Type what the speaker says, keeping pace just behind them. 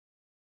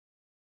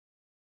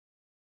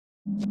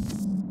What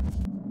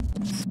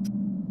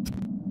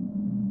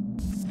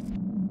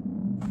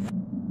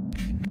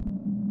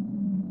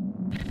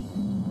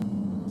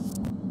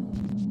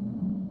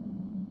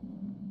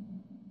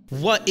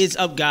is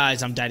up,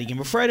 guys? I'm Daddy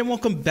Gamer Fred, and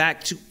welcome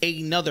back to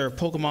another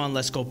Pokemon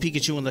Let's Go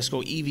Pikachu and Let's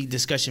Go Eevee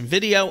discussion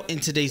video. In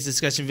today's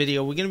discussion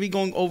video, we're going to be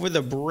going over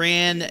the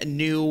brand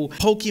new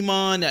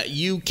Pokemon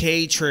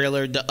UK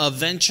trailer. The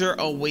adventure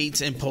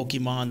awaits in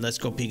Pokemon Let's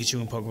Go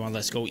Pikachu and Pokemon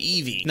Let's Go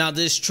Eevee. Now,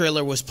 this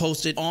trailer was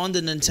posted on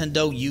the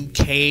Nintendo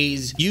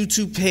UK's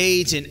YouTube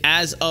page, and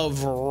as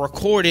of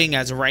recording,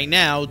 as of right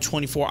now,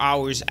 24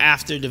 hours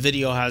after the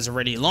video has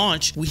already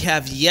launched, we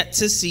have yet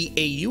to see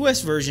a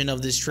US version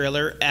of this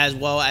trailer as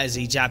well as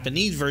a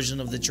Japanese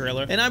version of the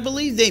trailer, and I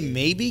believe they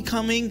may be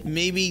coming,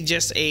 maybe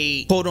just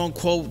a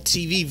quote-unquote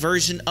TV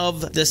version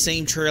of the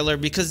same trailer,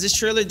 because this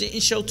trailer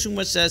didn't show too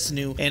much that's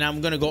new, and I'm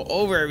gonna go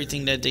over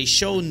everything that they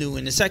show new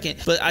in a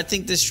second. But I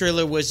think this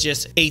trailer was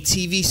just a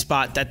TV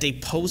spot that they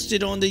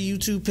posted on the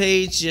YouTube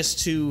page just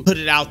to put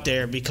it out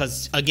there,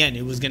 because again,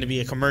 it was gonna be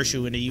a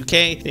commercial in the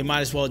UK. They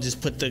might as well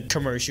just put the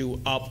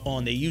commercial up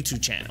on the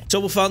YouTube channel.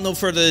 So without no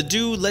further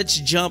ado, let's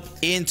jump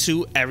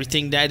into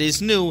everything that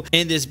is new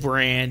in this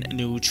brand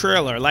new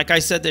trailer. Like I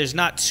said, there's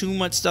not too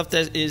much stuff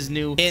that is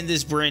new in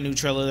this brand new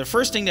trailer. The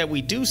first thing that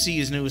we do see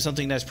is new is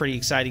something that's pretty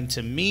exciting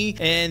to me,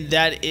 and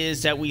that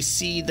is that we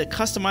see the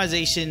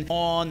customization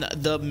on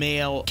the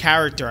male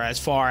character as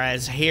far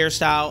as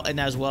hairstyle and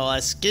as well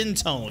as skin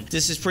tone.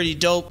 This is pretty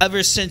dope.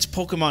 Ever since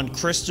Pokemon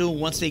Crystal,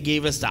 once they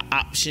gave us the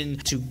option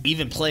to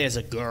even play as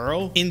a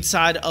girl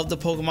inside of the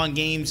Pokemon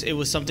games, it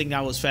was something that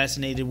I was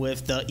fascinated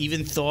with. The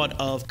even thought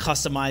of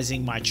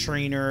customizing my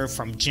trainer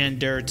from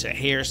gender to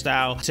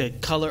hairstyle to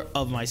color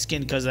of my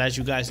skin, because as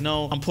you guys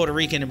know, I'm Puerto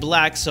Rican and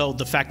black, so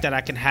the fact that I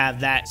can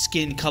have that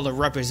skin color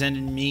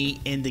representing me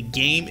in the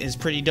game is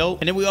pretty dope.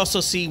 And then we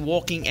also see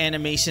walking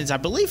animations, I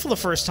believe for the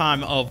first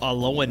time, of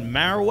Alolan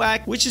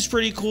Marowak, which is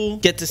pretty cool.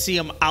 Get to see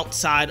him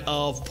outside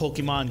of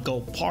Pokemon Go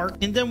Park.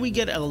 And then we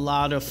get a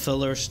lot of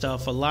filler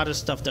stuff, a lot of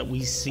stuff that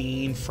we've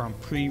seen from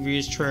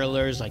previous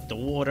trailers, like the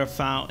water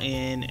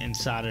fountain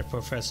inside of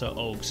Professor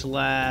Oak's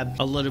lab,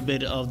 a little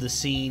bit of the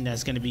scene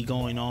that's going to be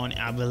going on,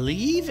 I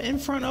believe, in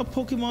front of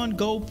Pokemon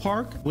Go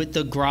Park with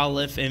the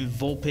Growlithe and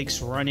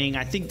Vulpix running.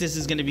 I think this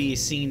is going to be a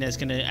scene that's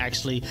going to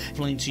actually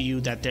explain to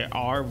you that there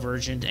are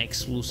version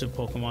exclusive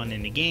Pokemon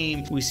in the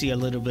game. We see a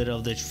little bit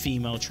of the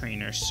female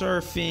trainer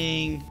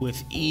surfing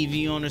with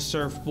Eevee on a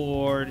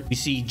surfboard. We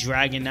see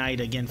Dragonite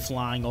again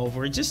flying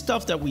over. Just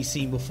stuff that we've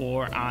seen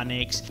before.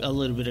 Onyx, a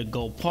little bit of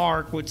Go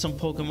Park with some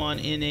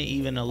Pokemon in it,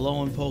 even a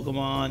Alolan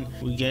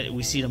Pokemon.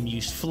 We see them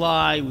use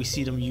Fly. We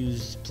see them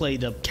play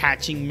the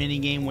catching mini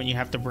game when you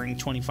have to bring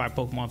 25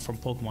 Pokemon from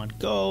Pokemon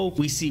Go.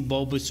 We see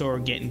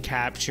Bulbasaur getting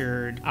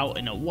captured out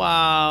in the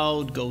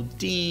wild.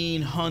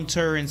 Godine,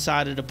 Hunter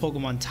inside of the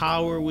Pokemon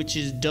Tower, which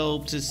is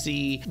dope to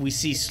see. We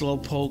see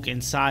Slowpoke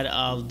inside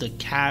of the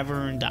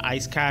cavern, the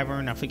ice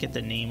cavern. I forget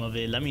the name of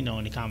it. Let me know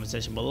in the comment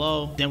section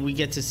below. Then we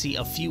get to see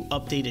a few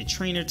updated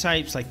trainer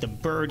types like the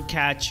Bird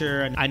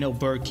Catcher. And I know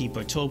Bird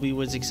Keeper Toby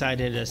was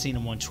excited. I seen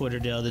him on Twitter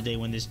the other day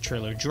when this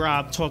trailer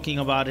dropped, talking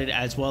about it,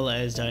 as well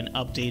as an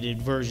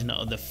updated version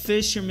of the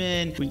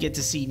Fisherman. We get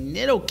to see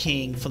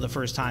Nidoking for the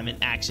first time in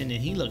action,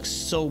 and he looks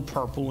so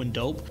purple and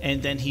dope.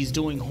 And then he's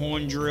doing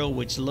Horn Drill,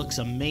 which looks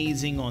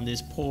amazing on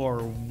this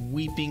poor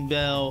Weeping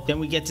Bell. Then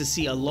we get to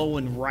see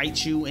Alolan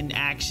Raichu in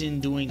action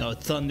doing a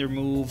thunder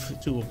move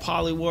to a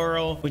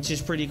Poliwhirl, which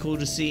is pretty cool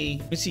to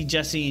see. We see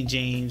Jesse and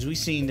James. We've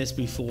seen this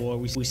before.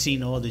 We've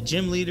seen all the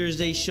gym leaders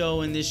they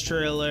show in this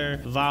trailer,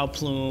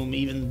 Vileplume,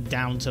 even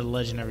down to the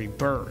legendary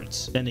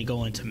birds. Then they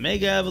go into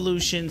Mega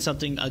Evolution,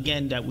 something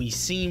again that we've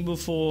seen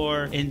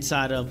before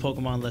inside of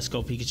Pokemon Let's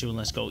Go Pikachu and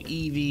Let's Go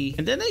Eevee.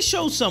 And then they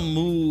show some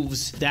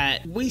moves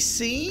that we've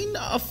seen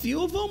a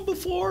few of them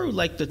before,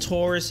 like the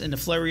Taurus and the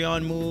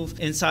Flareon move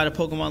inside of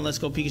Pokemon Let's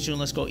Go Pikachu and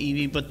Let's Go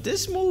Eevee. But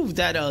this move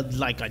that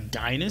like a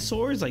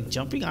dinosaur is like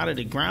jumping out of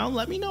the ground,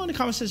 let me know in the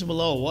comment section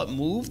below what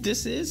move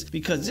this is,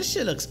 because this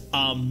shit looks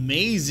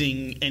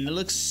amazing and it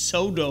looks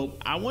so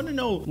dope. I want to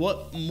know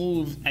what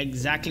move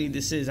exactly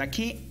this is. I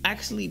can't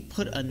actually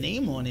put a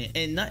name on it,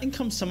 and nothing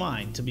comes to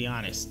mind, to be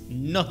honest.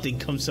 Nothing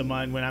comes to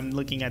mind when I'm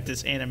looking at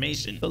this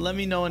animation. But let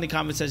me know in the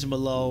comment section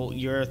below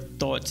your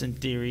thoughts and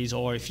theories,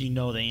 or if you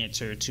know the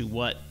answer to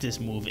what this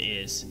move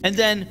is. And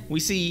then we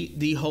see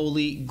the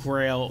Holy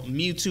Grail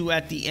Mewtwo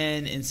at the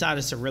end inside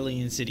of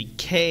Cerulean City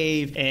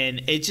Cave,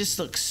 and it just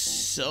looks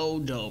so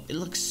dope. It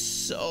looks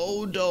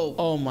so dope.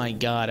 Oh my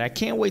god, I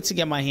can't wait to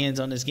get my hands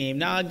on this game.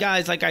 Now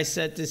guys, like I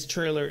said, this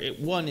trailer,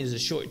 one is a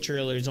short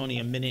trailer. It's only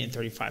 1 minute and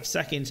 35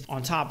 seconds.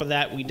 On top of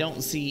that, we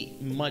don't see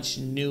much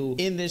new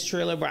in this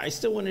trailer, but I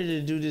still wanted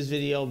to do this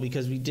video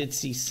because we did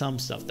see some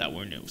stuff that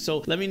were new.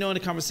 So let me know in the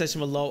comment section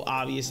below,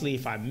 obviously,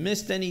 if I missed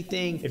missed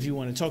anything, if you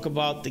want to talk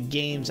about the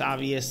games,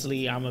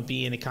 obviously I'm gonna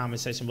be in the comment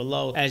section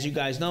below. As you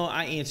guys know,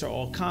 I answer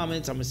all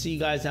comments. I'm gonna see you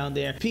guys down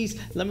there. Peace.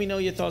 Let me know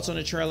your thoughts on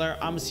the trailer.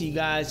 I'm gonna see you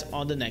guys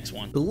on the next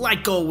one.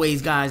 Like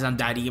always, guys, I'm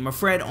Daddy Gamer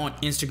Fred on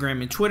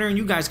Instagram and Twitter, and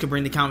you guys can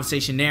bring the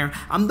conversation there.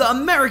 I'm the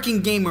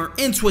American gamer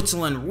in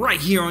Switzerland right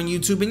here on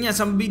YouTube, and yes,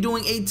 I'm gonna be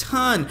doing a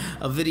ton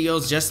of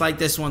videos just like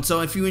this one.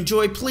 So if you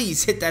enjoy,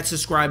 please hit that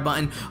subscribe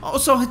button.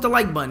 Also hit the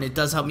like button. It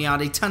does help me out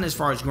a ton as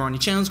far as growing the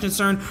channel is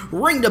concerned.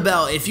 Ring the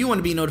bell if you want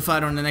to be notified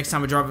on the next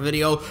time I drop a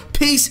video.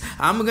 Peace.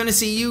 I'm gonna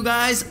see you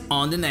guys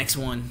on the next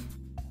one.